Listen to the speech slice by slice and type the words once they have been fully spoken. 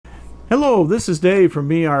Hello, this is Dave from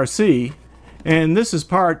ERC, and this is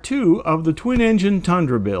part 2 of the twin-engine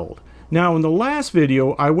Tundra build. Now, in the last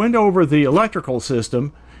video, I went over the electrical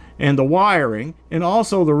system and the wiring, and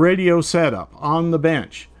also the radio setup on the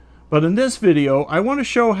bench. But in this video, I want to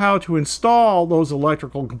show how to install those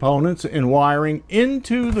electrical components and wiring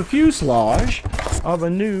into the fuselage of a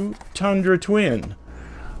new Tundra Twin.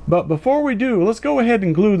 But before we do, let's go ahead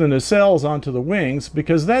and glue the nacelles onto the wings,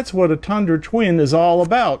 because that's what a Tundra Twin is all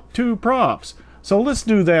about, 2 props. So let's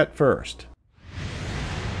do that first.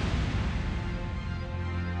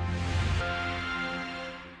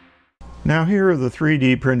 Now here are the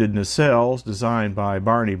 3D printed nacelles designed by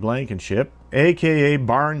Barney Blankenship, aka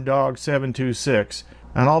BarnDog726,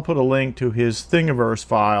 and I'll put a link to his Thingiverse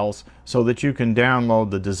files so that you can download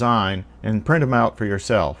the design and print them out for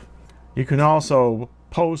yourself. You can also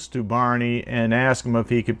post to Barney and ask him if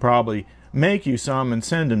he could probably make you some and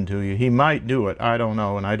send them to you. He might do it, I don't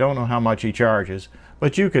know, and I don't know how much he charges,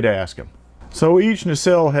 but you could ask him. So each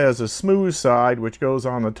nacelle has a smooth side which goes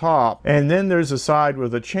on the top, and then there's a side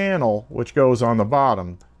with a channel which goes on the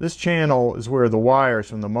bottom. This channel is where the wires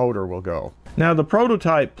from the motor will go. Now the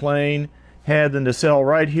prototype plane had the nacelle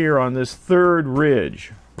right here on this 3rd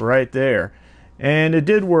ridge, right there. And it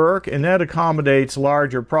did work, and that accommodates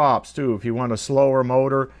larger props too. If you want a slower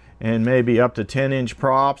motor and maybe up to 10-inch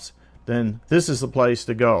props, then this is the place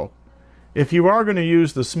to go. If you are going to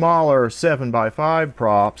use the smaller 7x5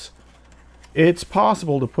 props, it's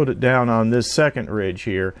possible to put it down on this 2nd ridge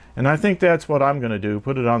here, and I think that's what I'm going to do,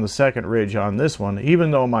 put it on the 2nd ridge on this one, even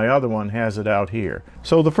though my other one has it out here.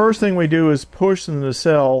 So the first thing we do is push the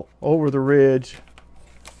nacelle over the ridge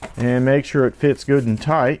and make sure it fits good and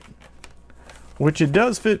tight, which it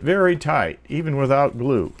does fit very tight, even without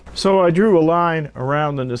glue. So I drew a line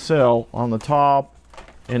around the nacelle on the top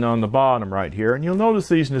and on the bottom right here, and you'll notice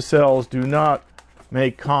these nacelles do not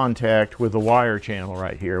make contact with the wire channel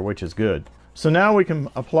right here, which is good. So now we can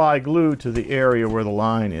apply glue to the area where the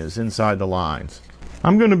line is, inside the lines.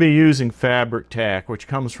 I'm going to be using Fabric-Tac, which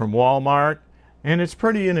comes from Wal-Mart, and it's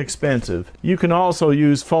pretty inexpensive. You can also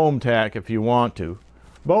use Foam-Tac if you want to.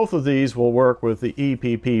 Both of these will work with the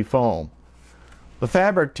EPP foam. The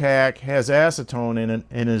Fabric-Tac has acetone in it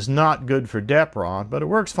and is not good for Depron, but it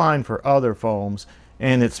works fine for other foams,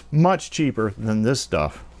 and it's much cheaper than this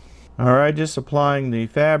stuff. Alright, just applying the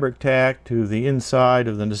Fabric-Tac to the inside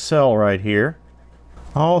of the nacelle right here.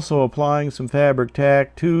 Also applying some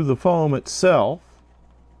Fabric-Tac to the foam itself,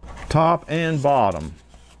 top and bottom.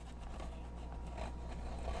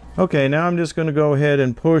 Okay, now I'm just going to go ahead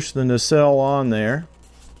and push the nacelle on there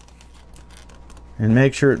and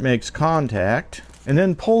make sure it makes contact, and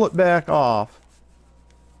then pull it back off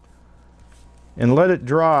and let it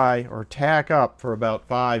dry or tack up for about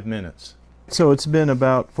 5 minutes. So it's been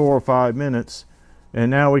about 4 or 5 minutes,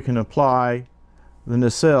 and now we can apply the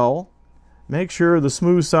nacelle. Make sure the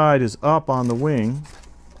smooth side is up on the wing,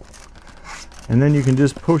 and then you can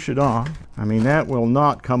just push it on. I mean, that will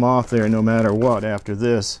not come off there no matter what after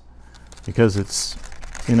this, because it's,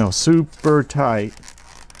 you know, super tight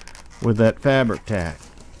with that Fabric-Tac.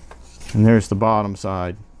 And there's the bottom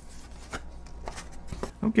side.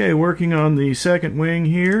 Okay, working on the 2nd wing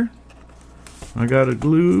here. I got it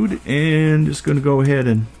glued, and just going to go ahead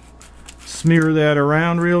and smear that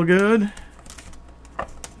around real good,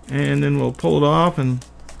 and then we'll pull it off and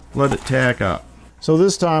let it tack up. So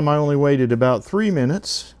this time I only waited about 3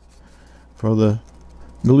 minutes for the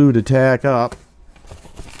glue to tack up,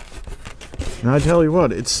 and I tell you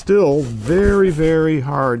what, it's still very, very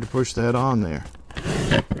hard to push that on there.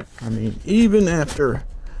 I mean, even after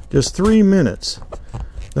just 3 minutes,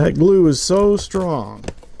 that glue is so strong.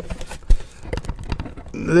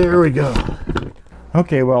 There we go.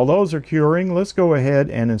 Okay, while those are curing, let's go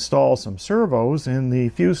ahead and install some servos in the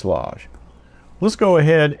fuselage. Let's go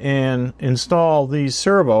ahead and install these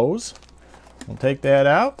servos. We'll take that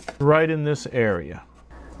out right in this area.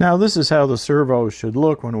 Now this is how the servos should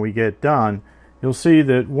look when we get done. You'll see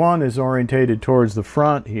that one is orientated towards the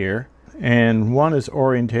front here, and one is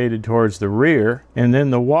orientated towards the rear, and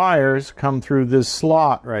then the wires come through this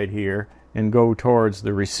slot right here and go towards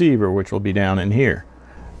the receiver, which will be down in here.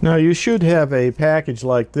 Now you should have a package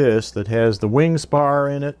like this that has the wing spar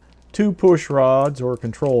in it, 2 push rods or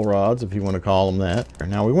control rods if you want to call them that.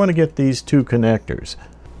 Now we want to get these 2 connectors.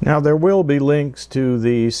 Now there will be links to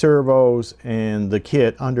the servos and the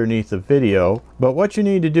kit underneath the video, but what you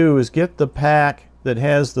need to do is get the pack that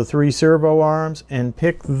has the 3 servo arms and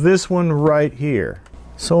pick this one right here.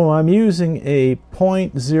 So I'm using a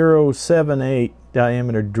 .078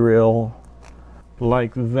 diameter drill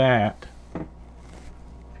like that.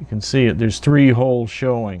 You can see it, there's 3 holes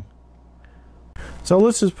showing. So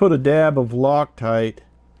let's just put a dab of Loctite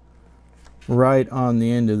right on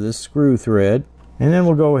the end of this screw thread, and then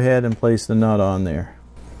we'll go ahead and place the nut on there.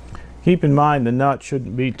 Keep in mind the nut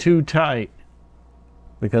shouldn't be too tight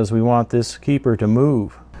because we want this keeper to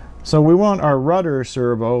move. So we want our rudder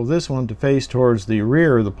servo, this one, to face towards the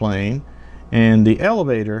rear of the plane, and the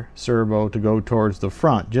elevator servo to go towards the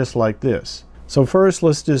front, just like this. So first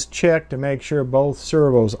let's just check to make sure both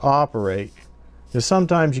servos operate, because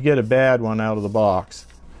sometimes you get a bad one out of the box.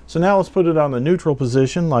 So now let's put it on the neutral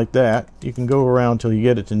position like that. You can go around till you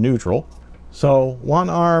get it to neutral. So one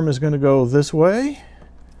arm is going to go this way.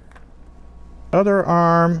 Other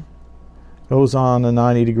arm goes on a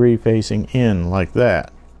 90-degree facing in like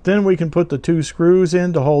that. Then we can put the two screws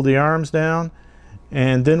in to hold the arms down,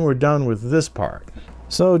 and then we're done with this part.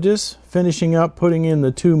 So just finishing up putting in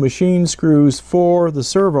the two machine screws for the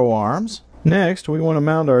servo arms. Next we want to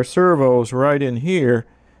mount our servos right in here,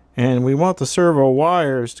 and we want the servo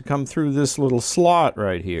wires to come through this little slot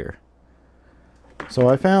right here. So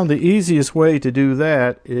I found the easiest way to do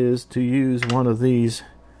that is to use one of these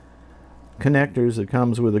connectors that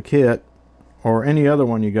comes with a kit, or any other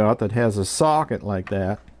one you got that has a socket like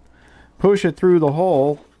that. Push it through the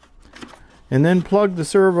hole and then plug the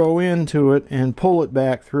servo into it and pull it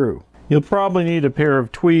back through. You'll probably need a pair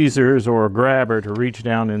of tweezers or a grabber to reach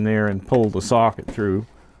down in there and pull the socket through.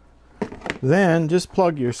 Then just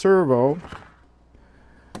plug your servo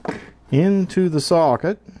into the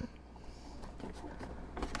socket.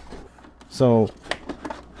 So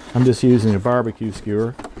I'm just using a barbecue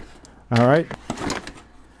skewer. Alright,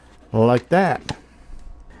 like that.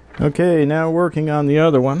 Okay, now working on the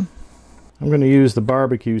other one. I'm going to use the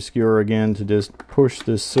barbecue skewer again to just push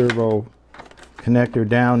this servo connector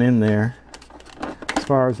down in there as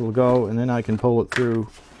far as it'll go, and then I can pull it through,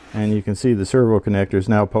 and you can see the servo connector is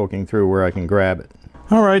now poking through where I can grab it.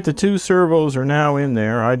 Alright, the two servos are now in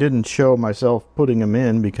there. I didn't show myself putting them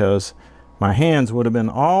in because my hands would have been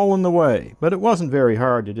all in the way, but it wasn't very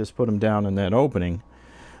hard to just put them down in that opening.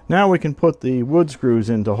 Now we can put the wood screws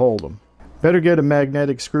in to hold them. Better get a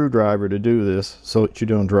magnetic screwdriver to do this so that you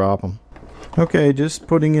don't drop them. Okay, just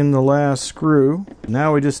putting in the last screw.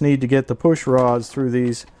 Now we just need to get the push rods through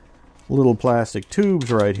these little plastic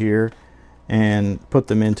tubes right here and put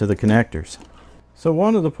them into the connectors. So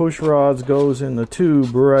one of the push rods goes in the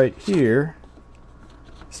tube right here.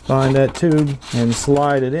 Just find that tube and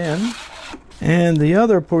slide it in. And the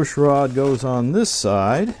other push rod goes on this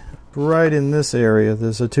side. Right in this area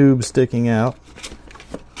there's a tube sticking out,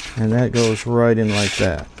 and that goes right in like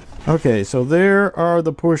that. Okay, so there are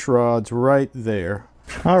the push rods right there.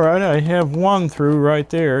 Alright, I have one through right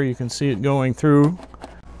there. You can see it going through.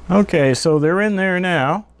 Okay, so they're in there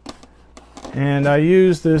now, and I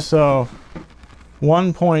use this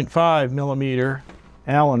 1.5 millimeter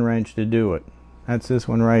Allen wrench to do it. That's this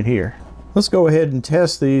one right here. Let's go ahead and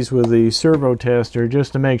test these with the servo tester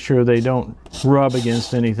just to make sure they don't rub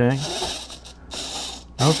against anything.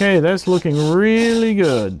 Okay, that's looking really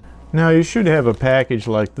good. Now you should have a package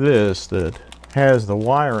like this that has the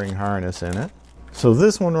wiring harness in it. So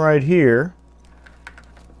this one right here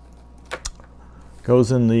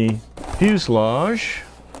goes in the fuselage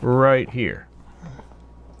right here.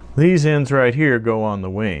 These ends right here go on the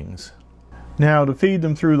wings. Now to feed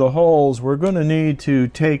them through the holes, we're going to need to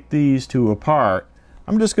take these two apart.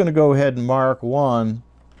 I'm just going to go ahead and mark one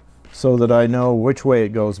so that I know which way it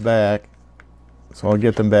goes back. So I'll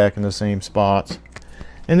get them back in the same spots.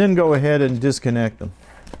 And then go ahead and disconnect them.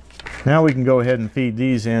 Now we can go ahead and feed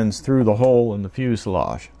these ends through the hole in the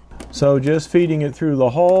fuselage. So just feeding it through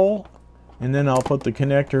the hole, and then I'll put the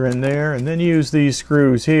connector in there, and then use these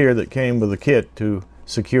screws here that came with the kit to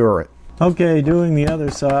secure it. Okay, doing the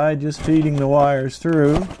other side, just feeding the wires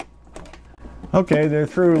through. Okay, they're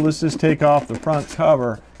through. Let's just take off the front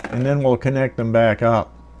cover, and then we'll connect them back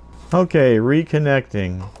up. Okay,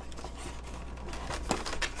 reconnecting.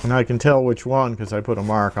 And I can tell which one because I put a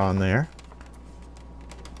mark on there.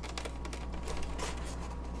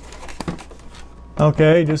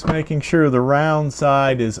 Okay, just making sure the round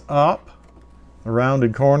side is up, the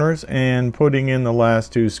rounded corners, and putting in the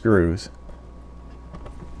last two screws.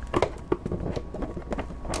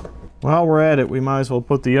 While we're at it, we might as well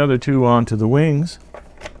put the other two onto the wings.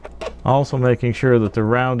 Also making sure that the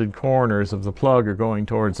rounded corners of the plug are going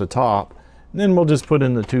towards the top. And then we'll just put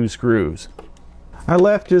in the two screws. I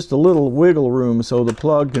left just a little wiggle room so the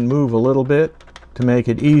plug can move a little bit to make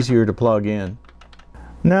it easier to plug in.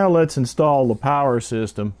 Now let's install the power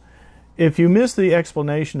system. If you missed the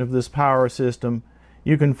explanation of this power system,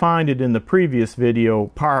 you can find it in the previous video,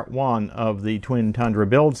 part 1 of the Twin Tundra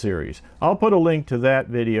build series. I'll put a link to that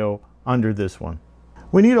video under this one.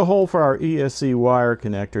 We need a hole for our ESC wire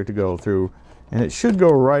connector to go through, and it should go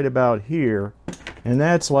right about here, and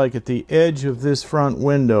that's like at the edge of this front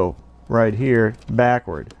window right here,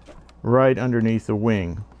 backward, right underneath the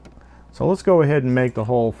wing. So let's go ahead and make the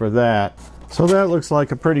hole for that. So that looks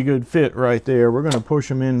like a pretty good fit right there. We're going to push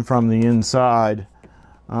them in from the inside.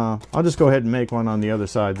 I'll just go ahead and make one on the other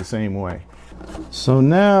side the same way. So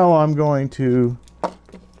now I'm going to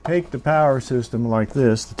take the power system like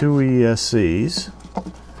this, the two ESCs,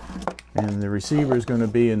 and the receiver is going to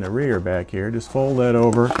be in the rear back here. Just fold that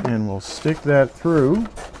over and we'll stick that through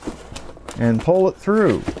and pull it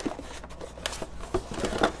through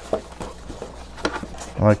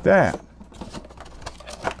like that.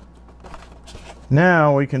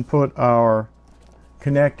 Now we can put our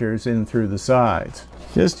connectors in through the sides.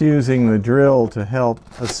 Just using the drill to help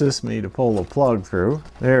assist me to pull the plug through.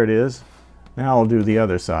 There it is. Now I'll do the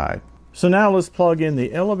other side. So now let's plug in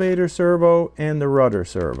the elevator servo and the rudder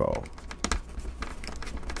servo.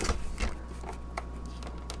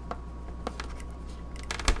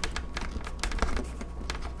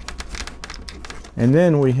 And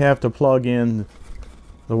then we have to plug in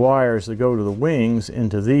the wires that go to the wings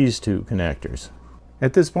into these two connectors.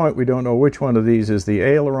 At this point we don't know which one of these is the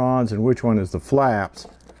ailerons and which one is the flaps.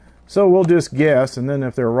 So we'll just guess, and then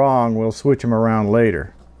if they're wrong we'll switch them around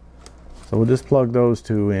later. So we'll just plug those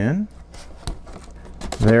two in.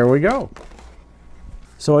 There we go.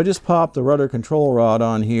 So I just popped the rudder control rod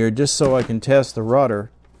on here just so I can test the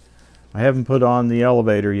rudder. I haven't put on the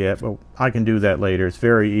elevator yet, but I can do that later. It's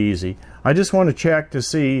very easy. I just want to check to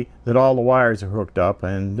see that all the wires are hooked up,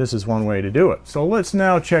 and this is one way to do it. So let's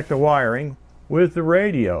now check the wiring with the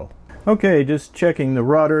radio. Okay, just checking the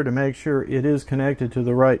rudder to make sure it is connected to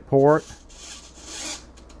the right port.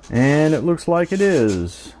 And it looks like it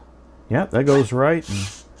is. Yeah, that goes right and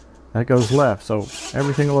that goes left. So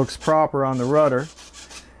everything looks proper on the rudder.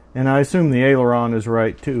 And I assume the aileron is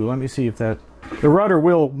right too. Let me see if that... The rudder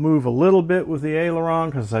will move a little bit with the aileron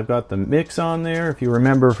because I've got the mix on there, if you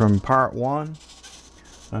remember from part 1.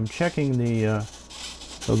 I'm checking the...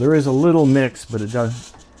 so there is a little mix, but it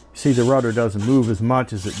does... See, the rudder doesn't move as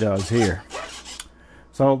much as it does here.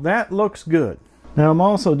 So that looks good. Now I'm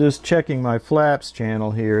also just checking my flaps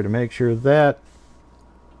channel here to make sure that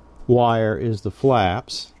wire is the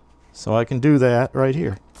flaps. So I can do that right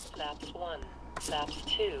here. Flaps 1, flaps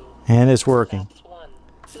 2. And it's working. Flaps 1,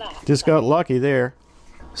 flaps. Just got lucky there.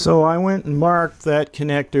 So I went and marked that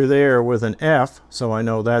connector there with an F, so I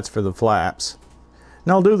know that's for the flaps.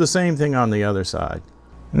 And I'll do the same thing on the other side.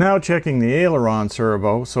 Now checking the aileron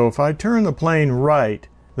servo, so if I turn the plane right,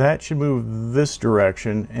 that should move this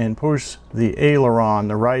direction and push the aileron,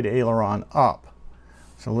 the right aileron, up.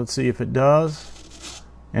 So let's see if it does,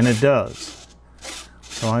 and it does.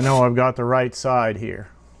 So I know I've got the right side here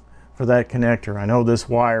for that connector. I know this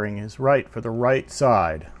wiring is right for the right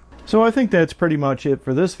side. So I think that's pretty much it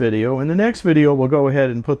for this video. In the next video we'll go ahead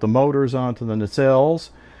and put the motors onto the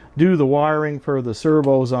nacelles, do the wiring for the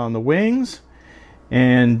servos on the wings,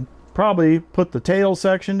 and probably put the tail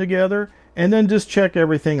section together, and then just check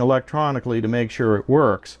everything electronically to make sure it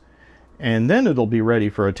works, and then it'll be ready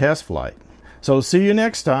for a test flight. So see you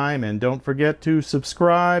next time, and don't forget to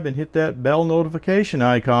subscribe and hit that bell notification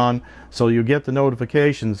icon so you get the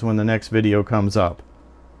notifications when the next video comes up.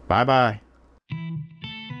 Bye bye.